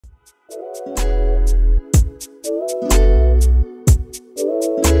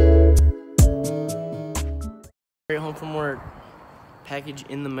Home from work, package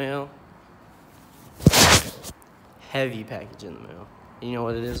in the mail. Heavy package in the mail. You know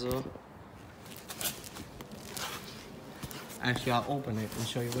what it is though? Actually, I'll open it and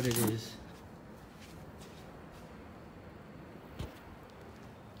show you what it is.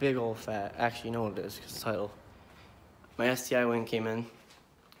 Big old fat. Actually, you know what it is because the title. My STI wing came in.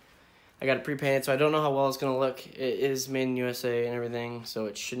 I got it pre-painted, so I don't know how well it's gonna look. It is made in USA and everything, so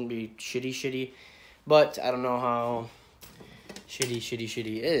it shouldn't be shitty. But I don't know how shitty it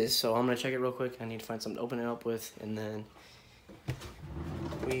is, so I'm gonna check it real quick. I need to find something to open it up with, and then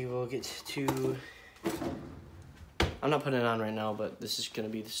we will get to... I'm not putting it on right now, but this is gonna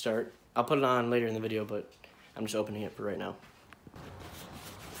be the start. I'll put it on later in the video, but I'm just opening it for right now.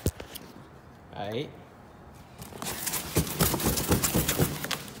 Alright.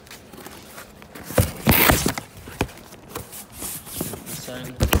 This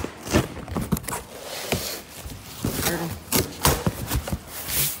side.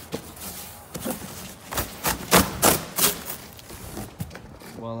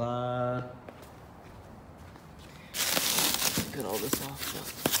 Voila. Get all this off.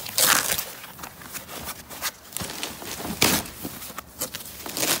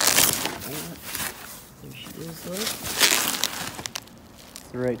 There she is, look.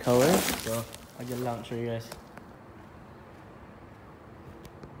 It's the right color, so I'll get it out and show you guys.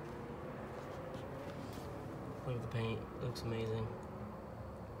 Look at the paint, it looks amazing.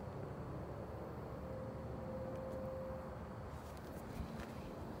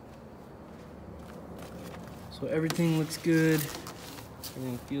 So everything looks good,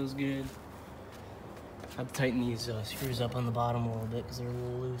 everything feels good. I have to tighten these screws up on the bottom a little bit because they're a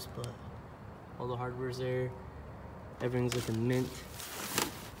little loose, but all the hardware's there. Everything's looking mint.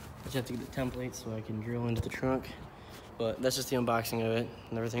 I just have to get the template so I can drill into the trunk. But that's just the unboxing of it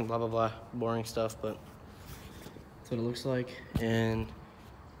and everything, blah, blah, blah. Boring stuff, but that's what it looks like. And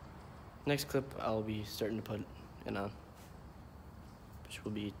next clip, I'll be starting to put it on, which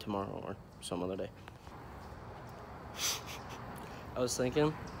will be tomorrow or some other day. I was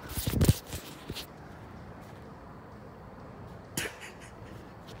thinking,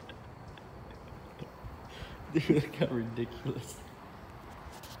 dude, that got ridiculous.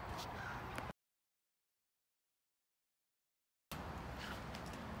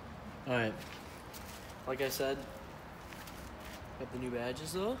 Alright, like I said, got the new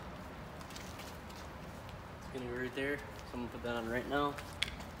badges though. It's gonna be right there, so I'm gonna put that on right now.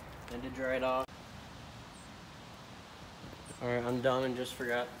 I did dry it off. Alright, I'm done and just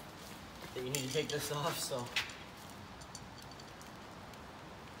forgot that you need to take this off, so.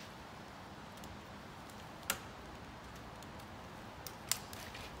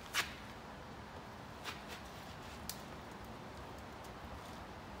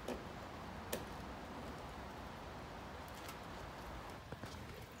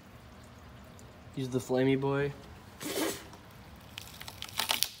 Use the Flamey Boy.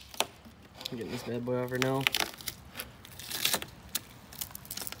 I'm getting this bad boy over now.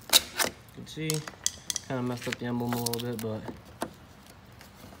 You can see, kind of messed up the emblem a little bit, but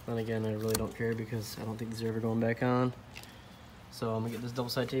then again, I really don't care because I don't think these are ever going back on. So I'm gonna get this double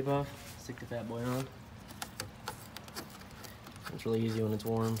side tape off, stick the fat boy on. It's really easy when it's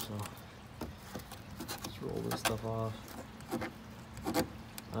warm, so just roll this stuff off.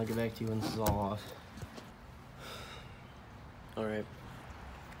 I'll get back to you when this is all off. Alright,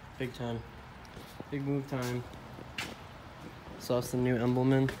 big time, big move time. So that's the new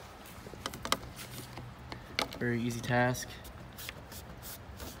emblem in. Very easy task.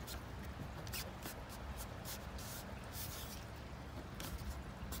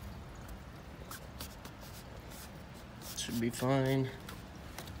 Should be fine.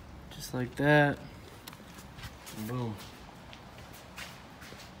 Just like that. And boom.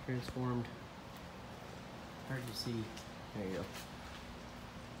 Transformed. Hard to see. There you go.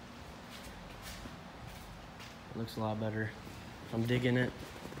 It looks a lot better. I'm digging it.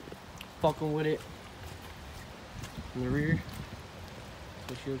 Fucking with it. In the rear.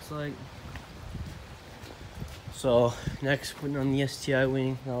 That's what she looks like. So next, putting on the STI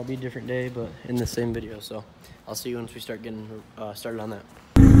wing. That'll be a different day, but in the same video. So I'll see you once we start getting started on that.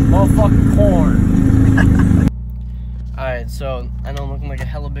 Motherfucking corn. Alright, so I know I'm looking like a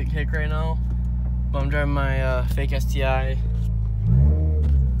hella big hick right now, but I'm driving my fake STI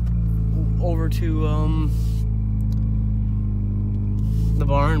over to the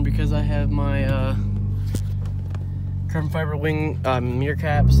barn because I have my carbon fiber wing mirror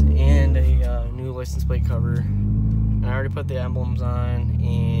caps and a new license plate cover. And I already put the emblems on,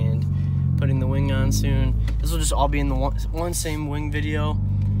 and on soon. This will just all be in the one same wing video,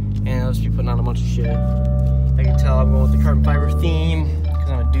 and I'll just be putting on a bunch of shit. I can tell I'm going with the carbon fiber theme because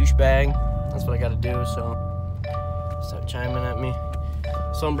I'm a douchebag. That's what I gotta do, so stop chiming at me.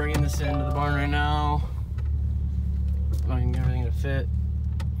 So I'm bringing this into the barn right now. I can get everything to fit.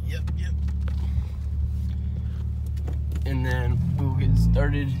 Yep. And then we'll get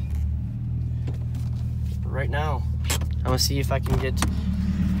started right now. I'm gonna see if I can get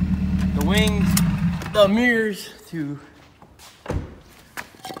the wings, the mirrors to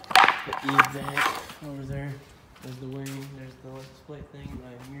ease that over there. There's the wing, there's the license plate thing,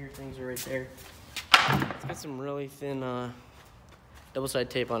 my mirror things are right there. It's got some really thin double-sided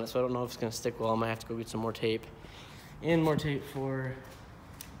tape on it, so I don't know if it's gonna stick well. I might have to go get some more tape. And more tape for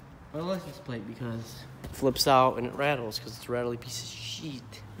my license plate because it flips out and it rattles because it's a rattly piece of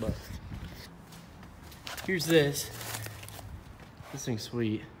shit. But here's this. This thing's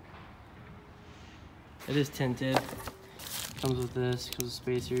sweet. It is tinted. Comes with this, comes with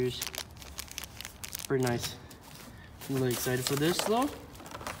spacers. Pretty nice. I'm really excited for this though.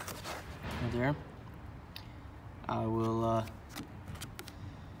 Right there. I will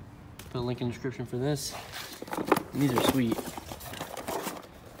put a link in the description for this. And these are sweet.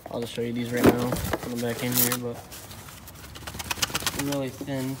 I'll just show you these right now. Put them back in here, but they're really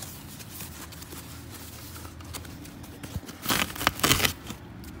thin.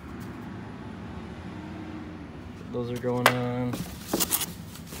 Those are going on.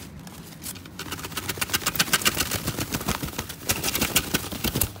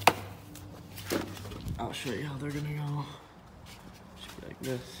 I'll show you how they're gonna go. Just like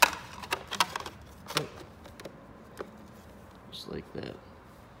this. Just like that.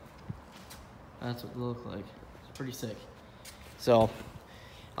 That's what they look like. It's pretty sick. So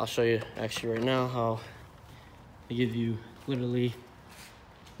I'll show you actually right now how they give you literally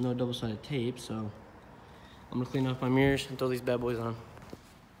no double-sided tape. So I'm gonna clean off my mirrors and throw these bad boys on.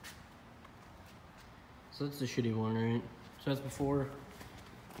 So that's the shitty one, right? So that's before,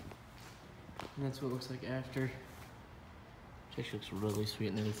 and that's what it looks like after. Which actually looks really sweet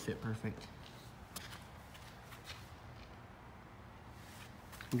and they would fit perfect.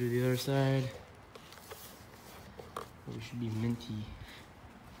 Do the other side. We should be minty.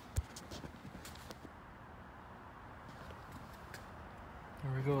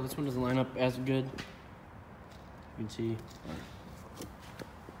 There we go. This one doesn't line up as good. You can see.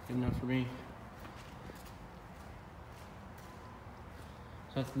 Good enough for me.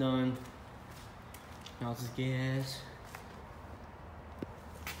 So that's done. Now it's just gas.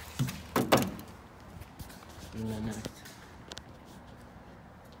 Doing that next.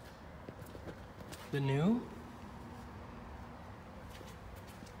 The new.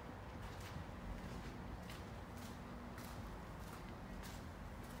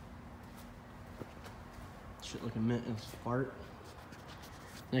 Shit like a mint and fart.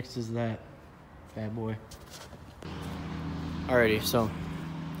 Next is that bad boy. Alrighty, so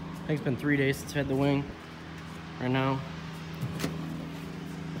I think it's been 3 days since I had the wing. Right now,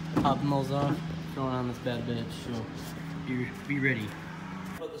 popping those off, throwing on this bad bitch. So be ready.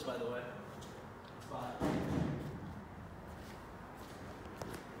 Put this by the way.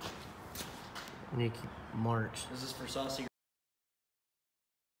 I need to keep marks. This is for saucy.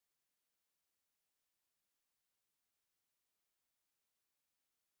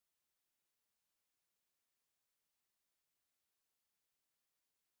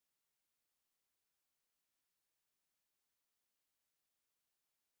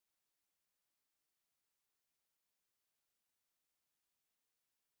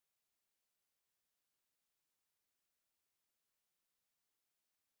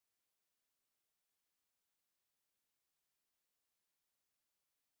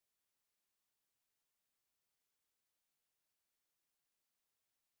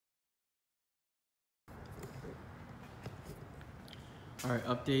 Alright,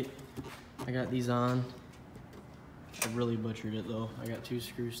 update. I got these on. I really butchered it though. I got 2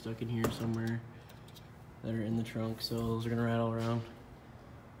 screws stuck in here somewhere that are in the trunk, so those are gonna rattle around.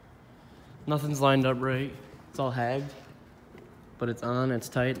 Nothing's lined up right. It's all hagged, but it's on, it's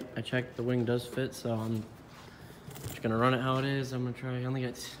tight. I checked, the wing does fit, so I'm just gonna run it how it is. I'm gonna try, I only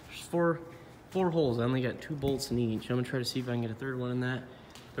got four holes. I only got 2 bolts in each. I'm gonna try to see if I can get a third one in that,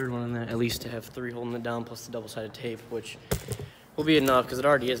 at least to have 3 holding it down plus the double-sided tape, which will be enough because it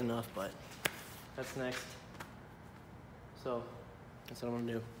already is enough, but that's next. So that's what I'm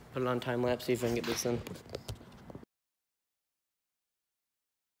gonna do. Put it on time lapse, see if I can get this in.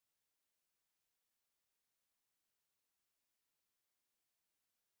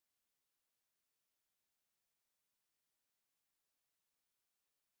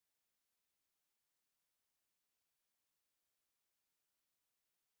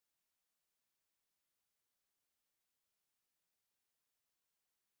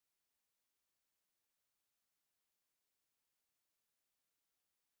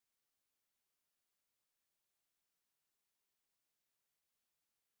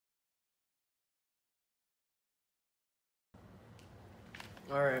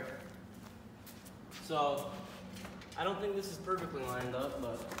 All right. So, I don't think this is perfectly lined up,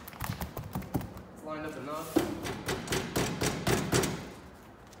 but it's lined up enough.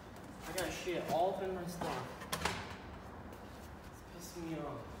 I got shit all up in my stuff. It's pissing me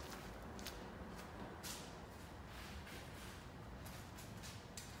off.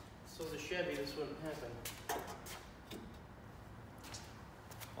 So the Chevy, this wouldn't happen.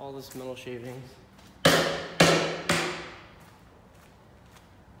 All this metal shavings.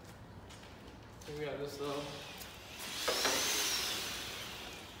 We got this though.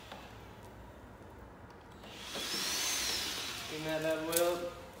 Clean that bad boy up.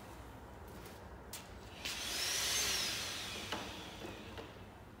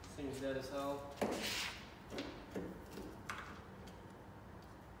 This thing's dead as hell.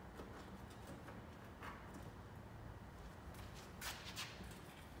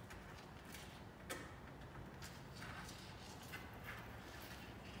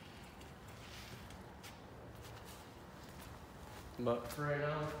 But for right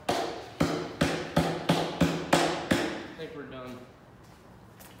now, I think we're done.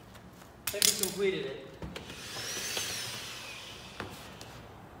 I think we completed it.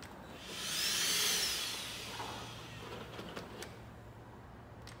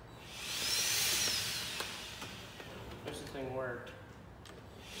 Wish this thing worked.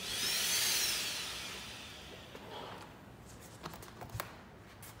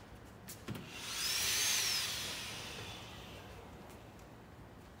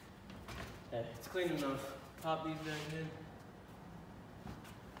 Okay, it's clean enough. Pop these back in.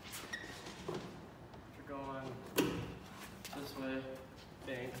 We're going this way,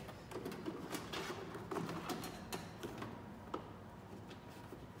 bang.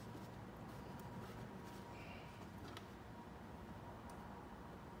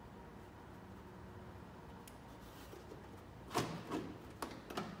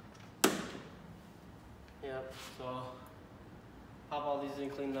 Yep, so pop all these in,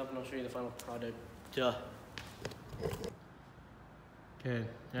 clean it up, and I'll show you the final product. Duh. Okay,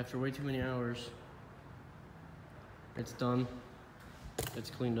 after way too many hours, it's done. It's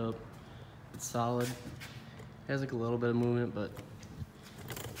cleaned up. It's solid. It has like a little bit of movement, but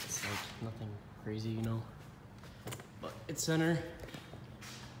it's like nothing crazy, you know. But it's center. It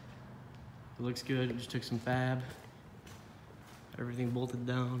looks good. It just took some fab. Everything bolted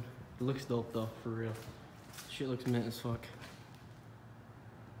down. It looks dope though, for real. Shit looks mint as fuck.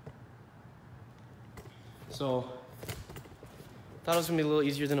 So, thought it was gonna be a little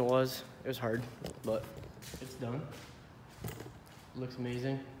easier than it was. It was hard, but it's done. It looks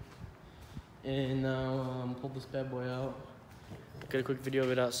amazing. And now, pull this bad boy out. Get a quick video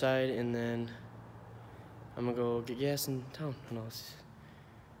of it outside, and then I'm gonna go get gas in town, and I'll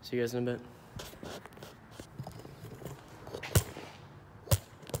see you guys in a bit.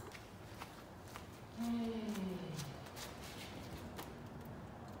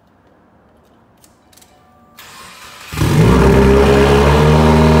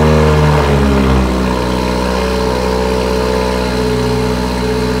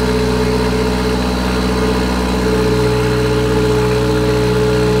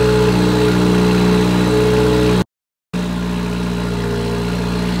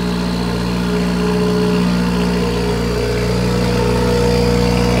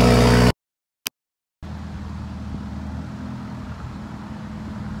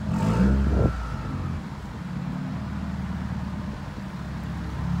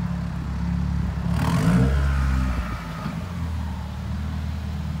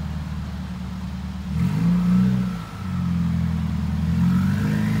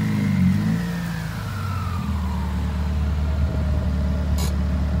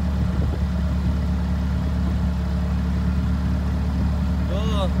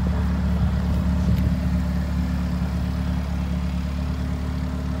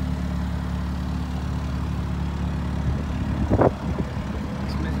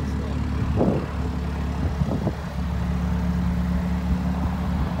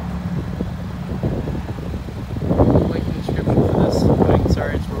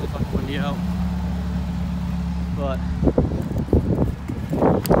 But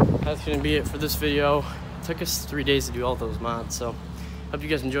that's gonna be it for this video. It took us 3 days to do all those mods, so hope you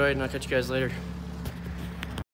guys enjoyed, and I'll catch you guys later.